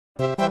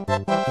Hey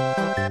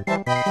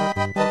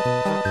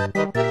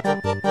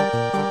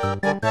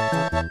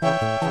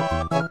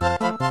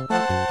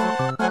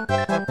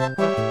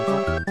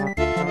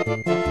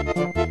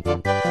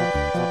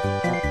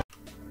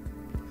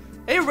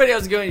everybody,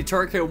 how's it going?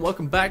 Utorak here, and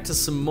welcome back to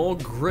some more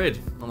Grid.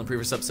 On the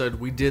previous episode,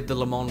 we did the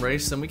Le Mans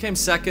race, and we came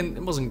second.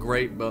 It wasn't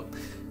great, but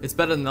it's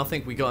better than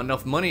nothing. We got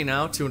enough money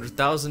now,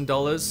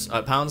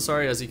 $200,000, pounds,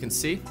 sorry, as you can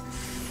see.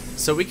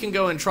 So we can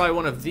go and try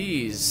one of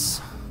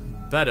these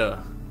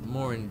better,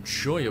 more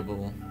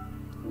enjoyable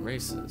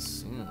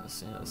races.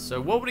 Yes, yes.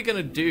 So what we're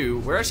gonna do,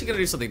 we're actually gonna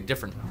do something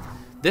different.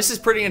 This is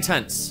pretty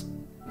intense.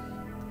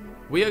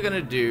 We are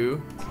gonna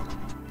do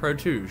Pro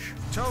Touge.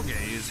 Touge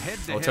is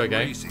head-to-head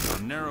racing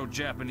on narrow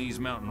Japanese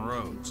mountain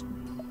roads.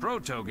 Pro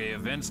Touge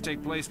events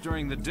take place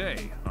during the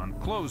day on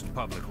closed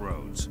public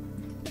roads.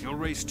 You'll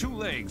race 2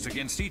 legs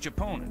against each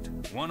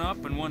opponent, one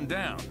up and one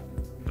down.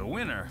 The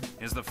winner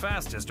is the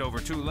fastest over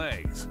 2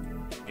 legs.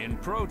 In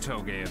Pro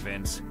Touge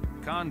events,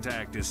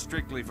 contact is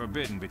strictly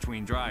forbidden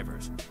between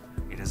drivers.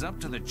 It is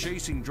up to the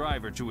chasing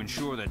driver to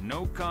ensure that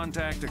no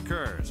contact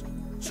occurs,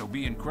 so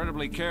be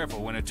incredibly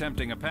careful when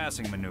attempting a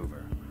passing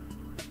maneuver.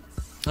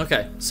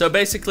 Okay, so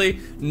basically,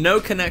 no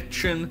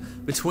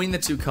connection between the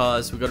 2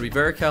 cars. We've got to be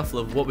very careful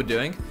of what we're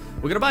doing.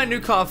 We're going to buy a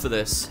new car for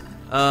this.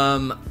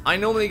 I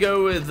normally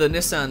go with the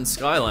Nissan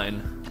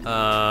Skyline,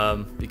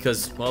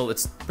 because, well,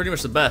 it's pretty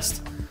much the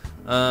best.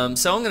 So I'm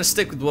going to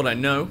stick with what I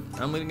know.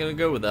 I'm going to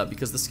go with that,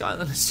 because the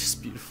Skyline is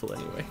just beautiful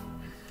anyway.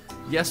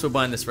 Yes, we're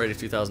buying this for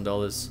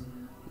 $82,000.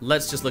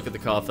 Let's just look at the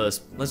car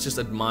first. Let's just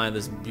admire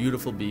this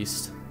beautiful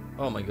beast.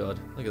 Oh my god,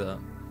 look at that.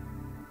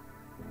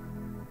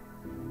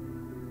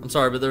 I'm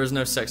sorry, but there is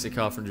no sexy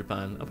car from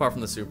Japan, apart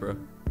from the Supra.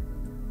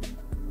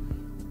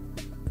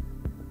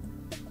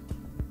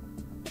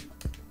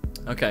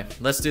 Okay,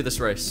 let's do this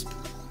race.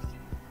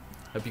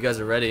 Hope you guys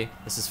are ready.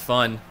 This is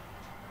fun.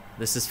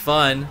 This is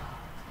fun.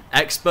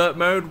 Expert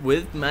mode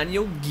with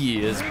manual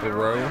gears,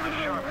 bro.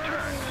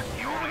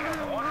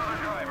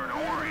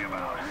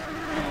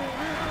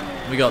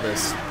 We got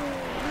this.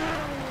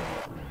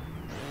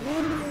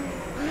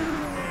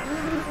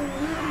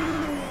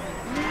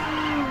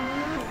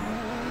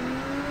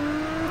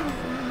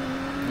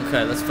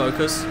 Okay, let's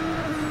focus.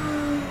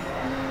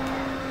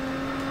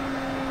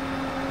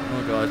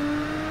 Oh god.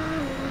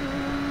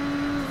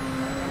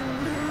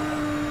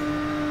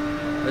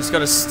 I just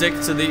gotta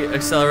stick to the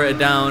accelerator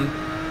down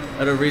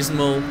at a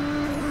reasonable...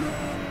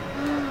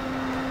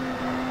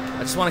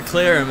 I just want to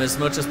clear him as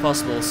much as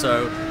possible,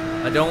 so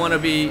I don't want to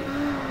be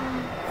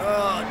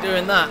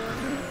doing that.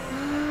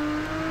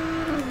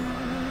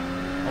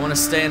 I want to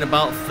stay in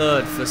about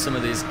 3rd for some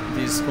of these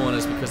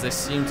corners because they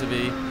seem to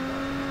be...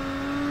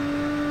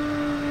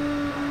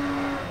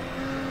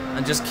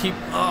 And just keep,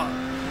 oh,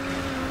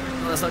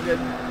 that's not good.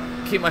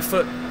 Keep my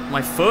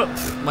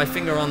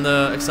finger on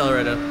the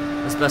accelerator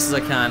as best as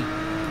I can,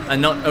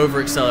 and not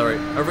over-accelerate.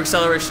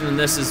 Over-acceleration in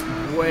this is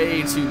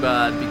way too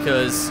bad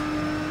because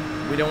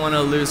we don't want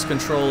to lose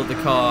control of the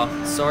car.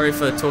 Sorry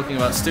for talking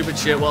about stupid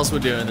shit whilst we're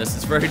doing this.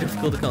 It's very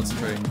difficult to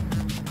concentrate.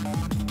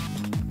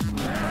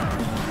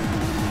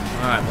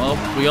 Alright, well,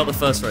 we got the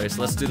first race.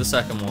 Let's do the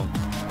second one.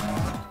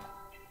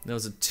 There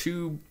was a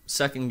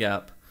 2-second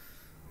gap.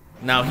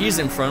 Now he's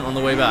in front on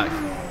the way back.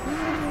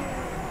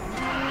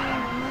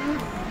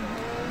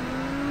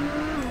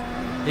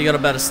 He got a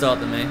better start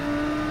than me.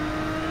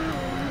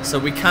 So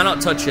we cannot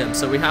touch him,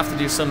 so we have to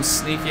do some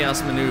sneaky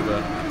ass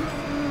maneuver.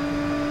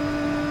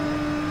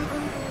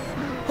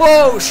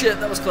 Oh shit,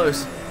 that was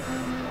close.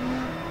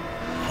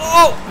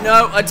 Oh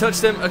no, I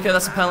touched him. Okay,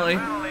 that's a penalty.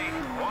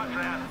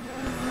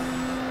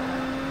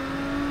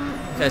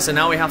 Okay, so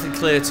now we have to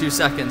clear 2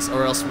 seconds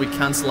or else we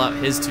cancel out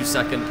his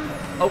 2-second.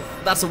 Oh,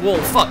 that's a wall.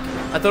 Fuck.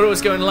 I thought it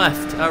was going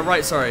left.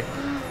 Right, sorry.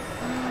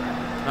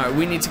 Alright,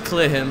 we need to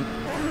clear him.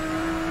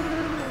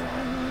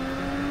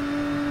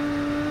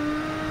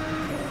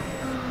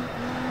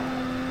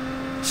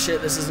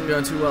 Shit, this isn't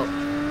going too well.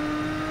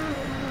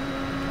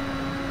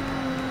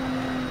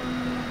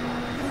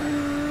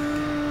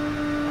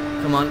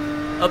 Come on.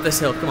 Up this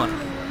hill, come on.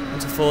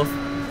 Into 4th.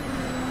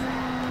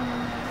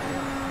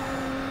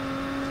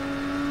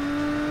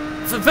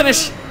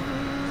 Finish!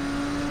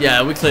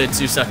 Yeah, we cleared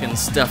 2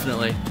 seconds,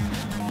 definitely.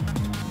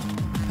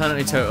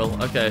 Penalty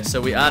total. Okay,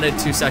 so we added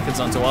 2 seconds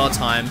onto our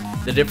time.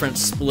 The different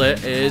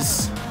split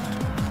is...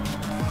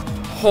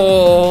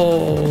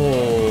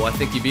 Oh, I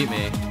think he beat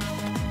me.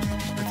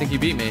 I think he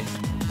beat me.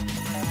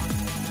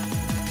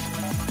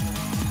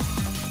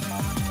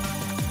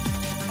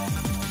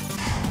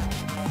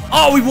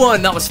 Oh, we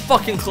won! That was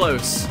fucking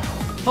close.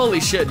 Holy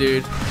shit,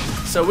 dude.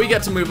 So we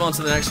get to move on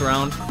to the next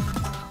round.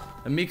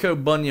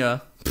 Amiko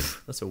Bunya,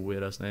 that's a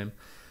weird-ass name,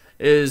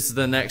 is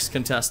the next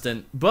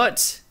contestant.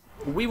 But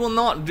we will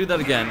not do that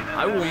again.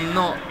 I will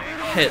not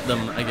hit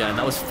them again.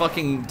 That was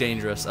fucking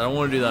dangerous. I don't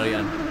want to do that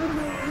again.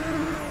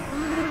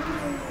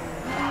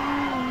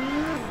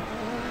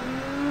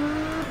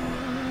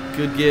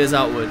 Good gears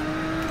outward.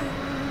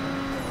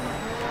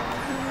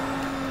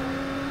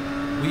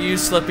 We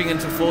use slipping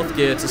into 4th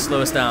gear to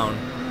slow us down.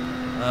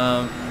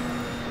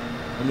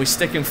 And we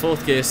stick in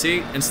 4th gear,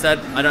 see? Instead,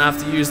 I don't have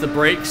to use the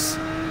brakes.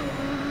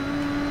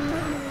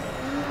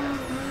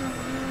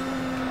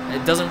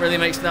 It doesn't really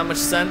make that much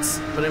sense,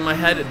 but in my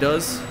head it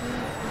does.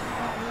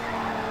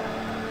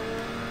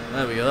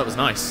 There we go, that was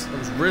nice. That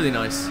was really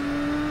nice.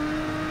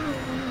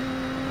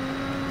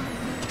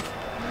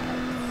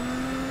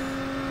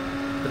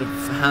 Bit of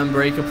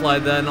handbrake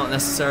applied there, not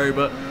necessary,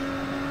 but...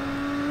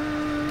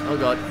 Oh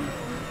god.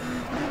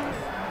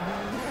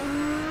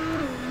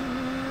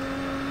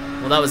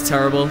 Well, that was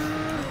terrible.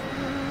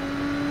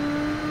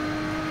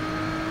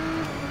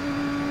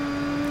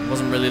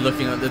 Wasn't really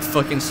looking at the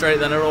fucking straight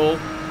then at all.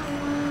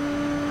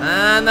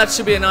 And that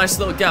should be a nice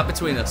little gap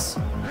between us.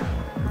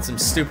 With some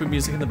stupid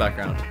music in the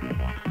background.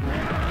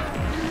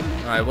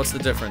 Alright, what's the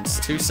difference?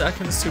 2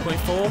 seconds?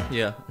 2.4?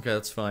 Yeah, okay,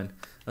 that's fine.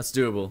 That's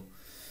doable.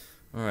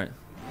 Alright.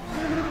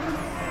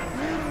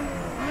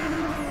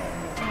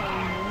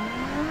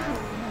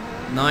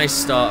 Nice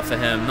start for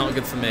him, not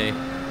good for me.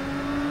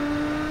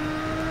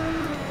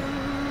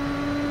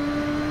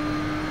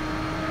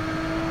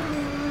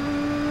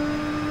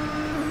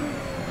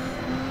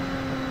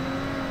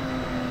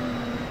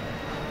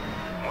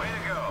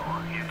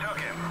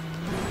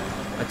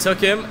 Took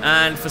him,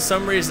 and for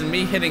some reason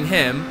me hitting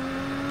him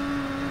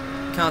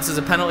counts as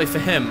a penalty for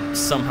him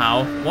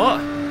somehow. What?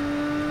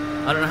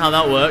 I don't know how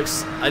that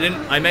works.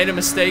 I made a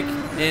mistake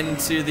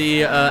into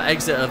the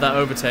exit of that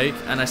overtake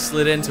and I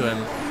slid into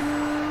him.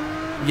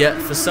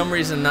 Yet for some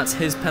reason that's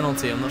his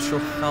penalty. I'm not sure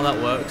how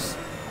that works.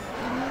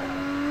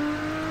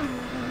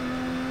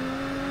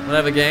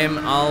 Whatever, game,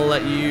 I'll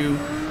let you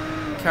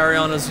carry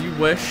on as you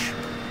wish.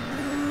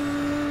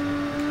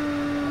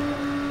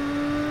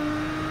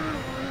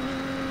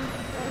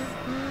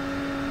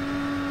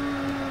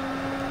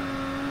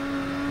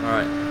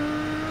 Alright,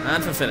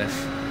 and for finish.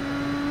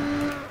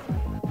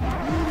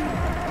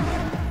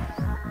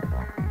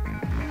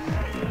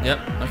 Yep,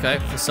 okay,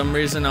 for some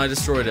reason I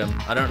destroyed him.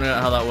 I don't know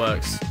how that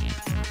works.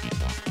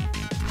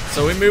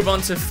 So we move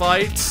on to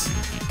fight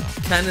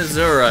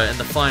Kanizura in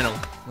the final.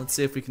 Let's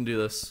see if we can do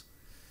this.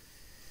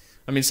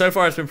 I mean, so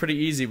far it's been pretty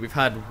easy. We've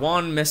had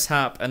one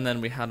mishap and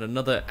then we had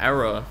another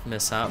error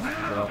mishap.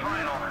 Well,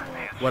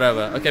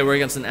 whatever. Okay, we're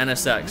against an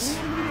NSX.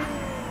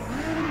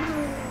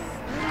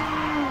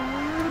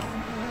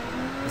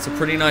 It's a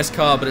pretty nice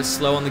car, but it's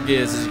slow on the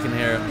gears, as you can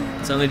hear.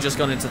 It's only just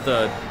gone into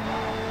 3rd.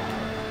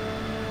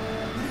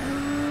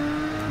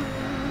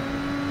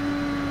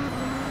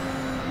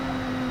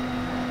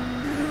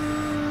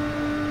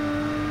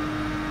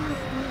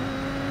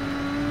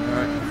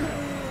 Alright.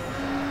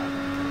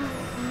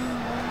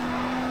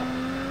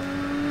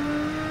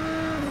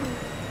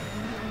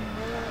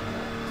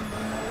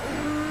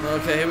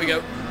 Okay, here we go.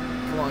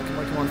 Come on, come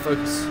on, come on,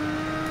 focus.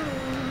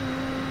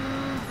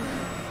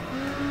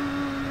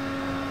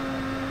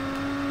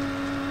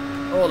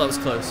 Oh, that was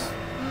close.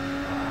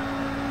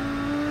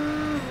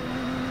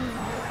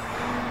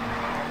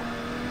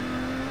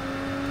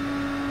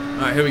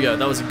 Alright, here we go.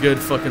 That was a good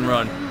fucking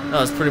run. That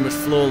was pretty much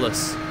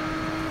flawless.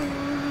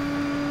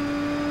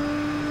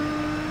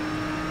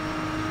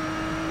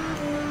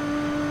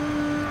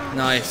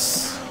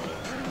 Nice.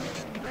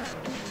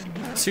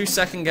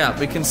 2-second gap.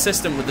 Be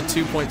consistent with the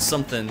 2 point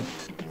something.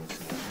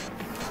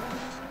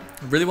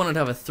 I really wanted to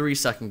have a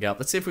 3-second gap.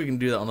 Let's see if we can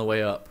do that on the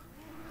way up.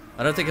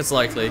 I don't think it's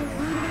likely.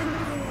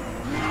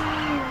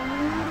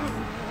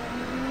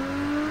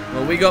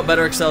 Well, we got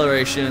better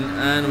acceleration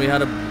and we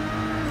had a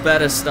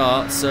better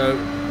start, so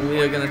we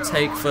are going to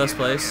take 1st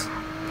place.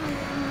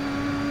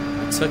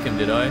 I took him,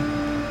 did I?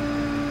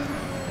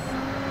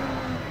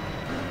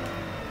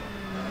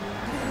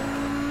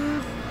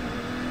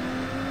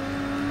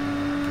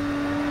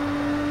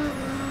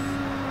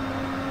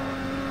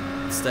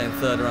 Stay in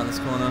 3rd around this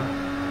corner.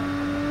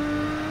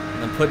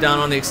 And then put down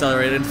on the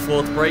accelerator into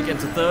 4th, brake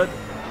into 3rd.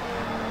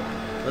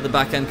 Let the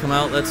back end come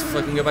out. Let's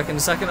fucking go back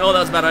into 2nd. Oh, that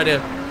was a bad idea.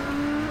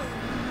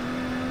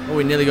 Oh,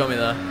 he nearly got me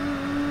there.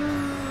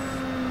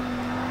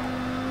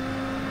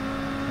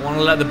 I want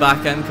to let the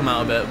back end come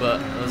out a bit, but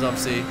it was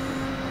obviously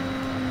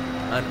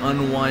an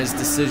unwise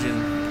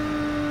decision.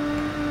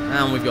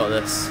 And we've got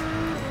this.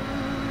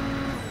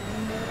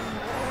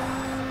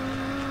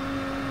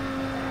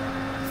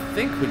 I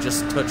think we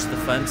just touched the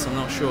fence, I'm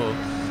not sure.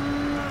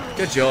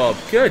 Good job,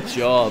 good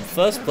job.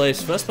 1st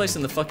place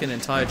in the fucking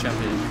entire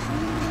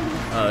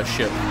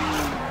championship.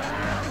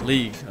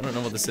 League, I don't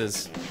know what this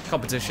is.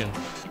 Competition.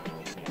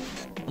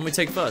 And we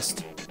take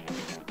 1st.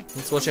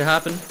 Let's watch it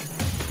happen.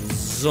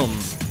 Zoom.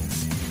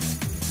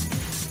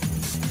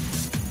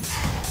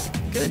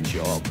 Good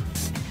job.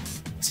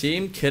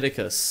 Team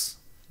Kitticus.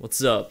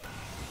 What's up?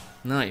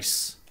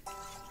 Nice.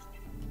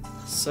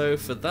 So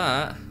for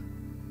that...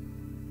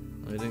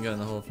 we didn't go in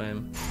the Hall of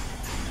Fame.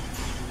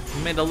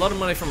 We made a lot of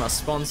money from our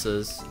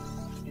sponsors.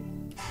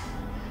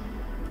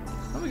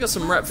 And we got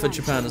some rep for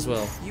Japan as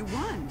well. You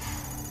won.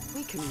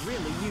 We can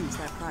really use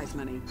that prize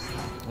money.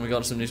 And we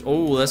got some new...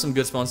 oh, there's some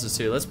good sponsors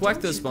too. Let's whack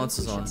those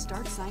sponsors on.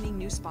 Start signing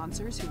new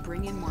sponsors who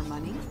bring in more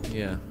money.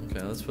 Yeah,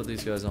 okay, let's put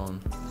these guys on.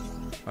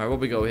 Alright, what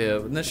we got here?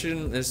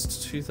 Mission is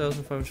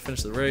 2,500 to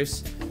finish the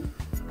race.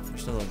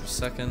 First no longer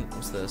second.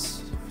 What's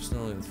this? First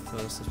no longer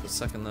first. Let's put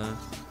second there.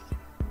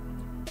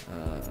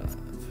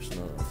 First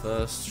no longer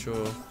first.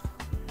 Sure.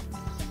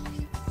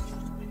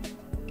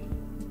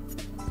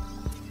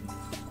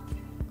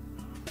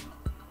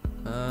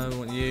 We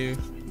want you.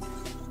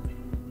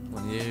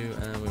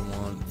 And we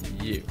want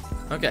you.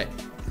 Okay.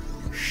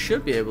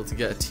 Should be able to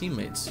get a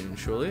teammate soon,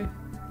 surely. I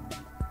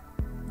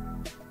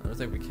don't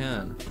think we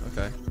can.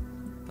 Okay.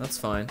 That's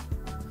fine.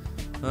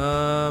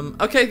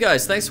 Okay,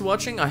 guys, thanks for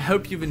watching. I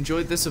hope you've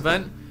enjoyed this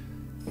event.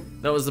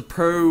 That was the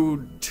Pro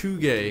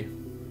Touge.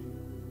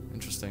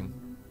 Interesting.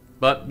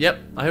 But, yep,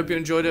 I hope you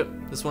enjoyed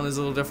it. This one is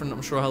a little different. I'm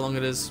not sure how long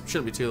it is.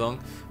 Shouldn't be too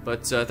long.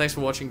 But thanks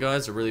for watching,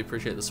 guys. I really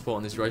appreciate the support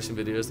on these racing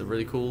videos. They're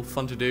really cool,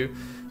 fun to do,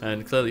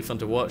 and clearly fun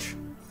to watch,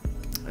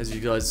 as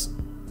you guys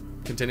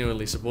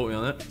continually support me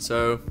on it.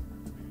 So,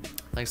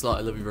 thanks a lot.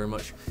 I love you very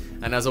much.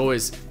 And as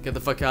always, get the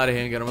fuck out of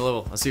here and get on my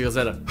level. I'll see you guys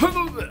later.